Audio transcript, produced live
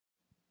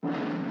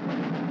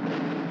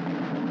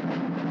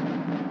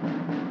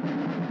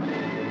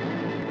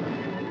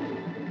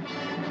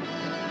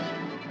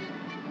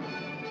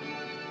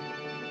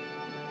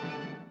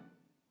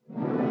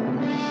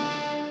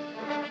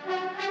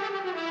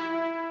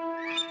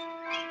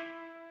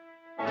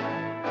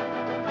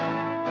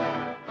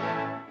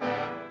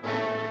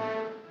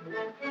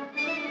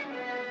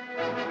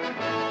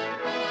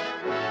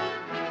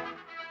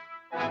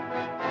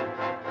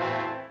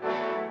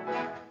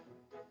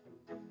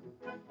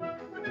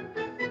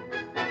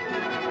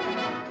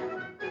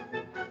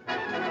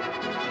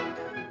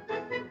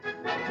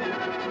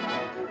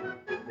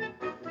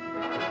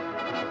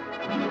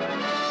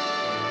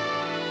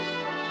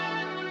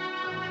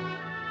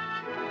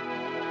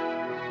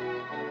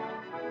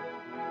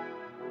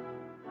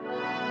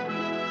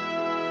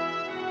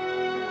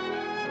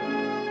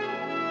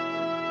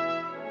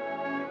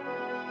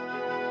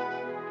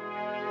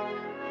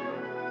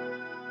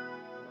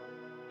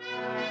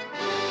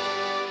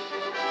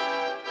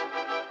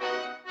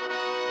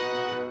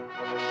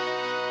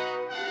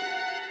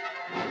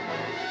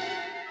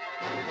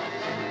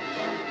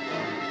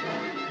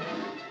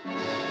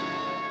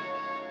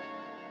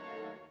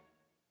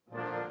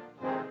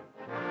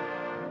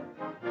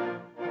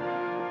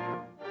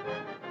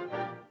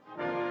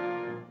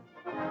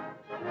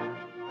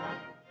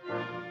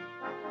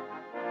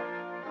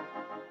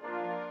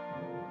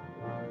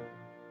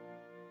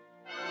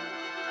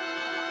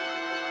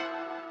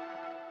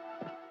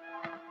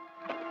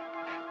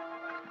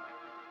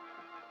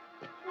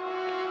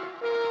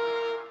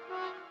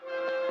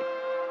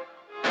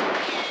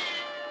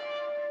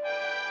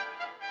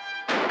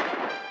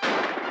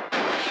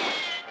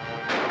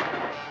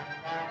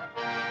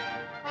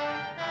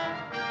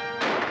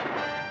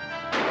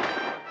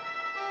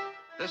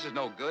This is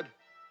no good.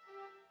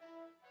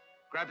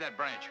 Grab that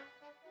branch.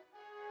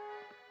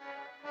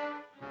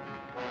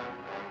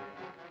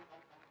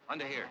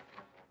 Under here.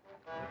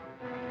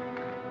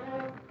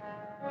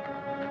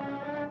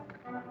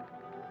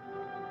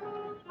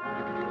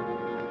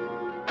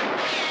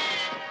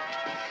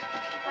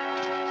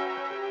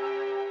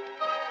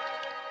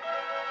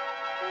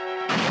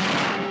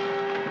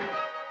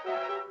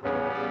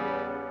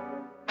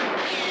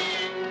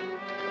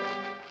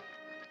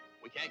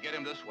 We can't get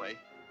him this way.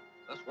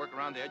 Let's work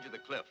around the edge of the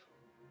cliff.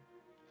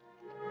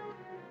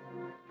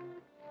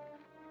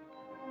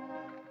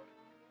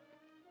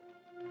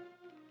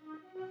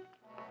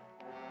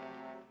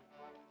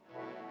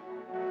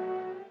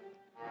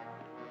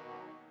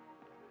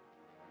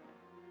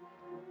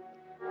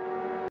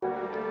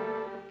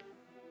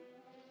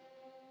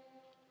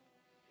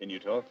 Can you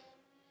talk?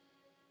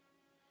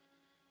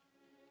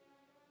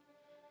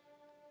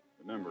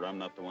 Remember, I'm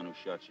not the one who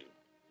shot you.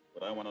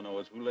 What I want to know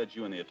is who led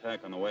you in the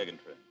attack on the wagon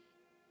train.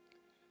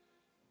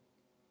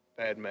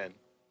 Bad man.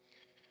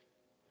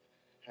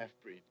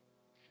 Half-breed.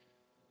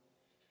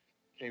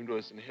 Came to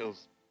us in the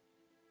hills.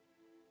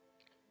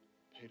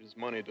 Paid his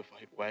money to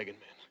fight wagon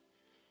men.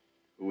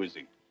 Who is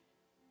he?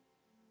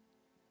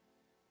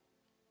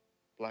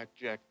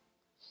 Blackjack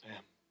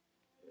Sam.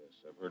 Yes,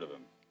 I've heard of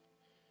him.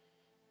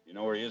 You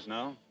know where he is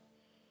now?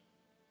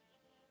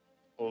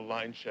 Old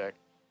line shack.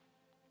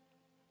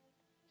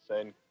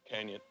 Sand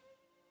Canyon.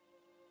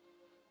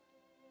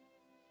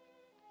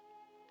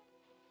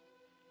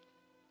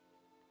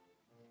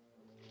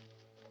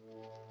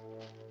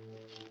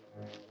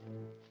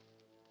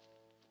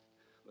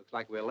 Looks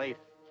like we're late.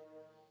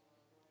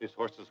 His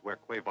horse is where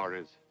Quavar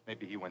is.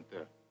 Maybe he went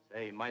there.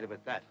 Say, he might have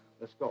at that.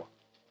 Let's go.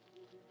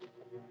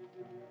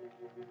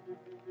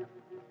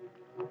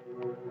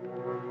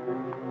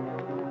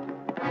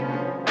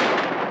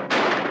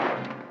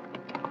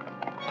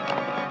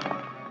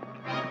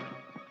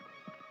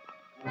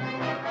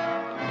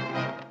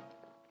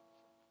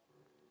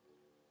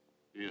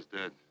 He is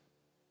dead.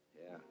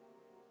 Yeah.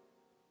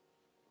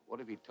 What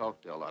if he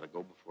talked to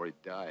Latigo before he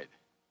died?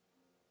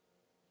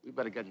 We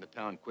better get into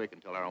town quick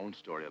and tell our own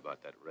story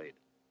about that raid.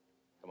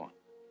 Come on.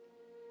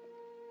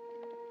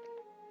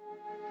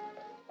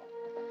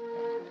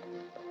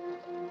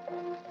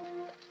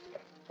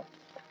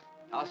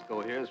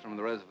 Tosco here is from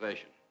the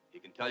reservation. He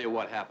can tell you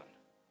what happened.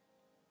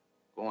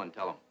 Go on,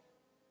 tell him.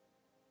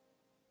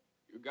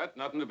 You got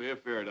nothing to be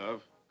afeard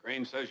of.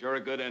 Crane says you're a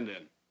good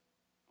Indian.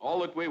 All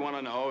that we want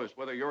to know is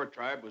whether your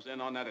tribe was in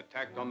on that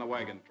attack on the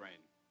wagon train.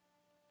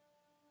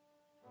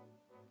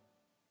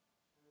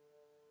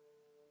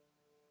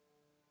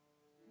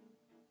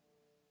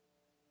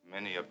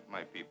 Many of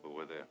my people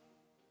were there.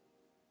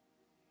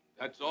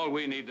 That's all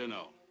we need to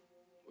know.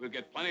 We'll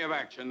get plenty of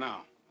action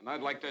now. And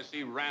I'd like to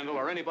see Randall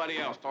or anybody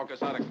else talk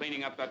us out of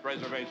cleaning up that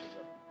reservation.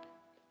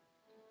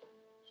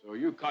 So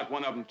you caught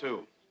one of them,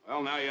 too.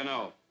 Well, now you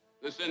know.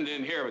 This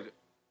Indian here was...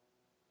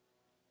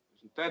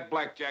 Isn't that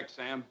Blackjack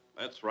Sam?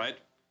 That's right.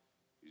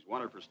 He's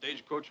wanted for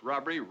stagecoach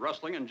robbery,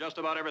 rustling, and just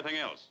about everything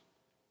else.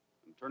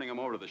 I'm turning him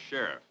over to the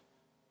sheriff.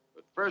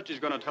 But first, he's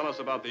going to tell us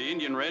about the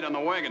Indian raid on the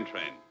wagon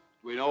train.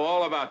 We know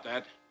all about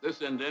that.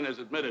 This Indian has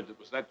admitted it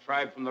was that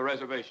tribe from the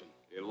reservation.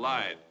 He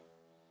lied.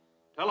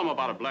 Tell him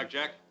about it,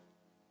 Blackjack.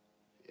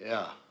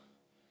 Yeah.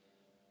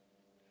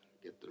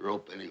 Get the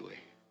rope anyway.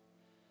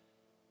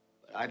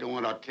 But I don't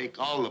want to take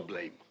all the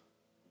blame.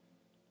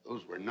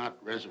 Those were not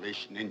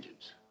reservation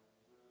Indians.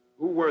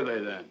 Who were they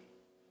then?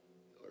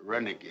 They were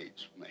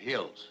renegades from the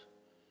hills.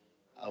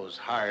 I was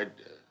hired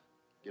to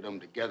get them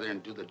together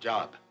and do the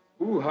job.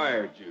 Who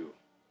hired you?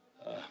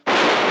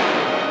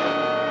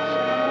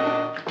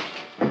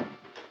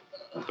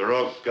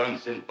 Throw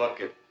guns in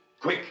bucket.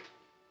 Quick.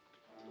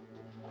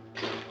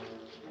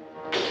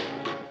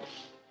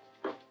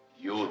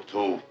 You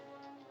too.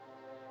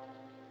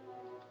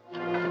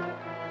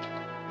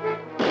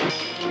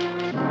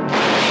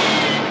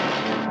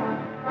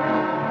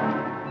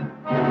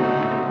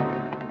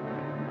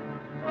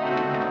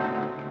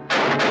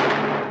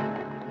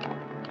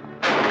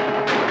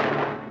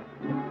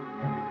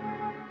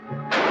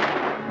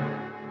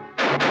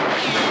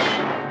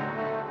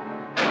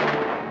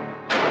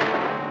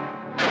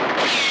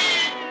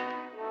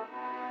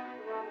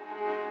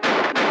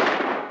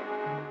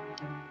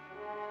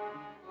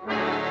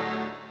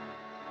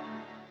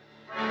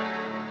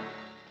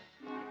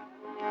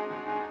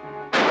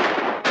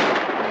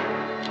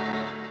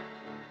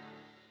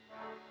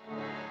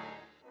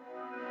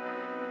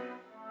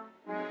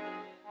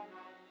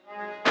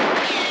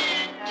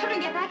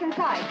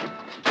 outside.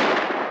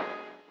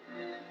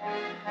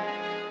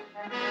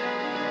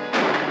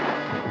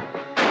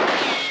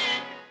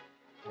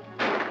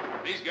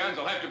 These guns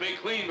will have to be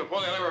cleaned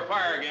before they'll ever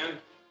fire again.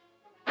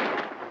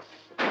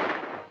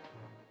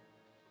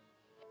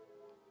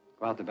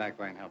 Go out the back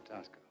way and help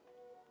Tosco.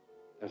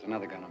 There's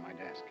another gun on my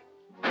desk.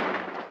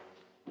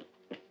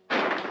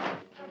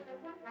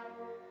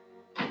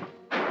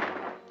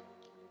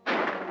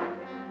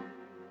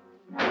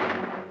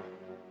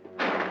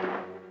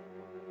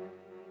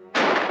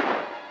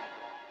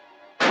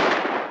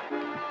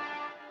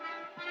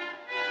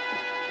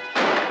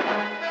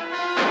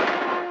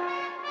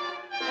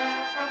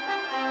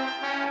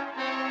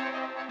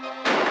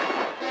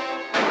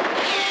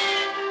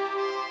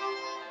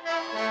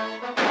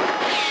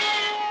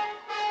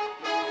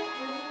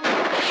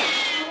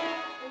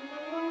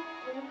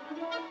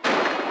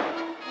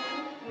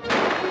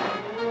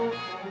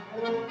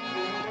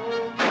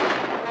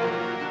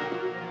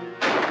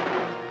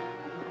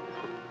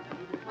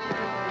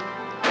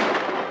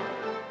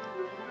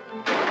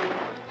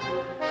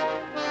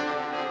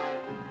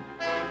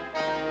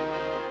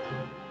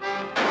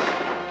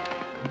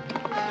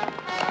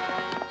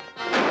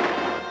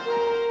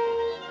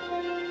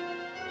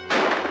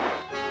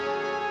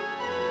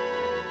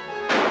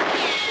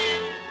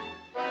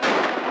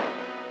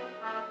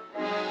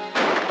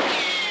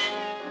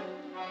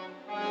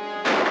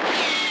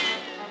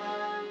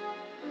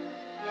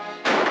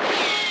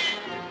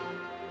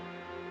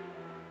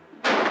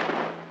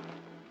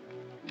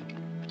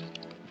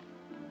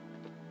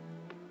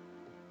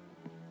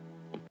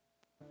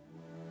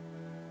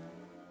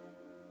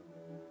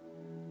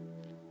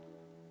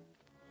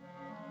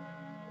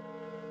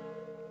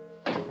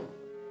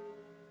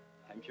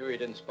 I'm sure he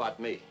didn't spot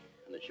me.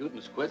 And the shooting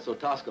was quit, so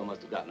Tosco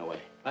must have gotten away.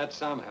 That's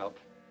some help.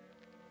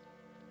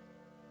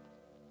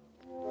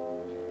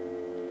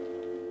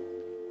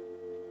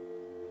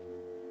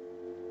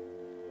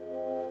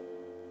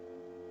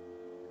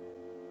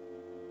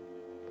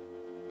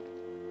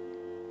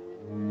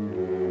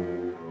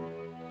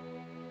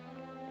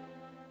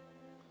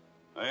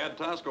 I had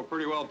Tosco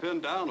pretty well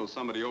pinned down when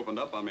somebody opened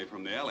up on me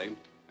from the alley.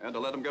 I had to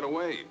let him get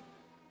away.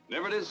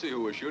 Never did see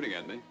who was shooting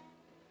at me. Do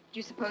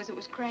you suppose it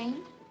was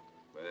Crane?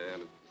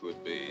 Well, it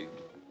could be.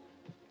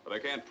 But I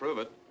can't prove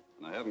it,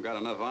 and I haven't got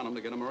enough on him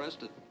to get him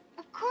arrested.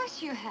 Of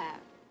course you have.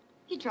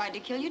 He tried to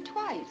kill you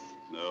twice.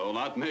 No,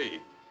 not me.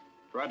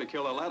 Tried to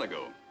kill a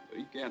Latigo. But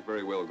he can't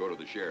very well go to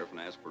the sheriff and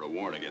ask for a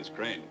warrant against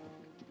Crane.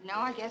 No,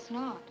 I guess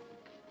not.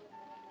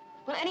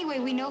 Well, anyway,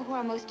 we know who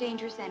our most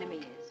dangerous enemy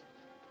is.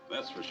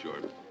 That's for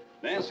sure.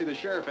 Nancy, the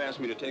sheriff asked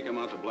me to take him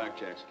out to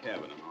Blackjack's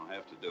cabin, and I'll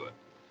have to do it.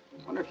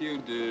 Wonder if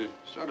you'd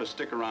sort of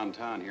stick around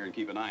town here and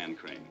keep an eye on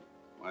Crane.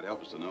 Might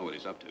help us to know what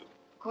he's up to.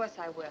 Of course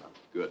I will.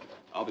 Good.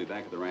 I'll be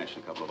back at the ranch in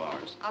a couple of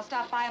hours. I'll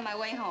stop by on my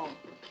way home.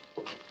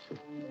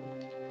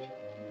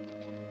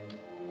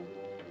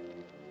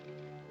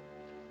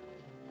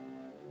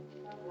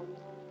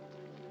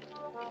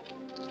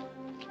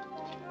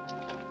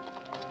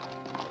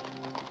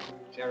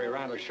 Jerry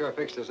Randall sure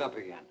fixed us up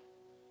again.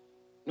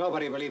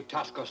 Nobody believed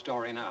Tosco's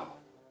story now.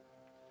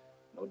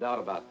 No doubt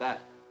about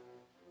that.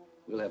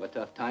 We'll have a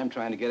tough time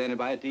trying to get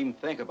anybody to even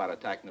think about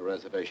attacking the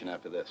reservation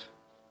after this.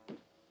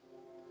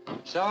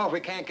 So if we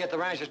can't get the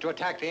ranchers to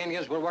attack the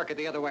Indians, we'll work it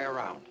the other way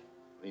around.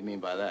 What do you mean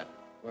by that?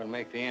 We'll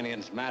make the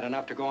Indians mad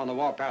enough to go on the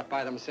warpath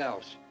by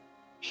themselves.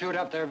 Shoot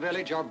up their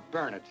village or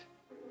burn it.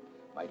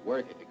 Might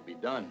work if it could be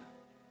done.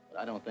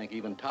 But I don't think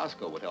even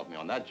Tosco would help me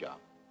on that job.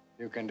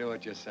 You can do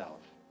it yourself.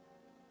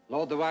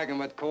 Load the wagon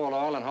with coal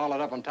oil and haul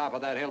it up on top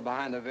of that hill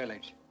behind the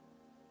village.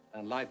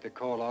 Then light the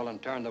coal oil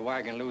and turn the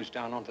wagon loose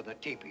down onto the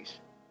teepees.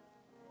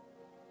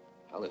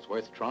 Well, it's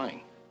worth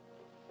trying.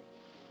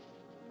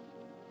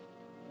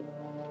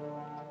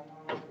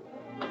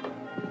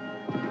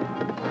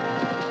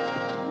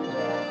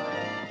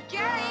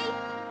 Jerry!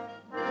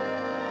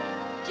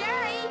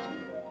 Jerry!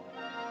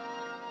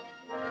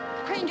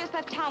 Crane just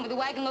left town with a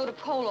wagon load of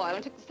coal oil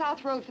and took the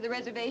south road for the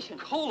reservation.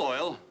 Coal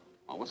oil?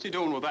 Oh, what's he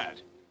doing with that?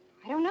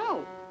 I don't know.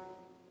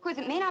 Of course,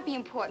 it may not be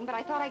important, but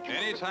I thought I could...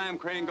 Anytime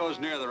Crane goes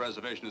near the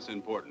reservation, it's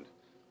important.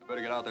 I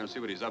better get out there and see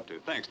what he's up to.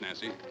 Thanks,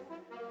 Nancy.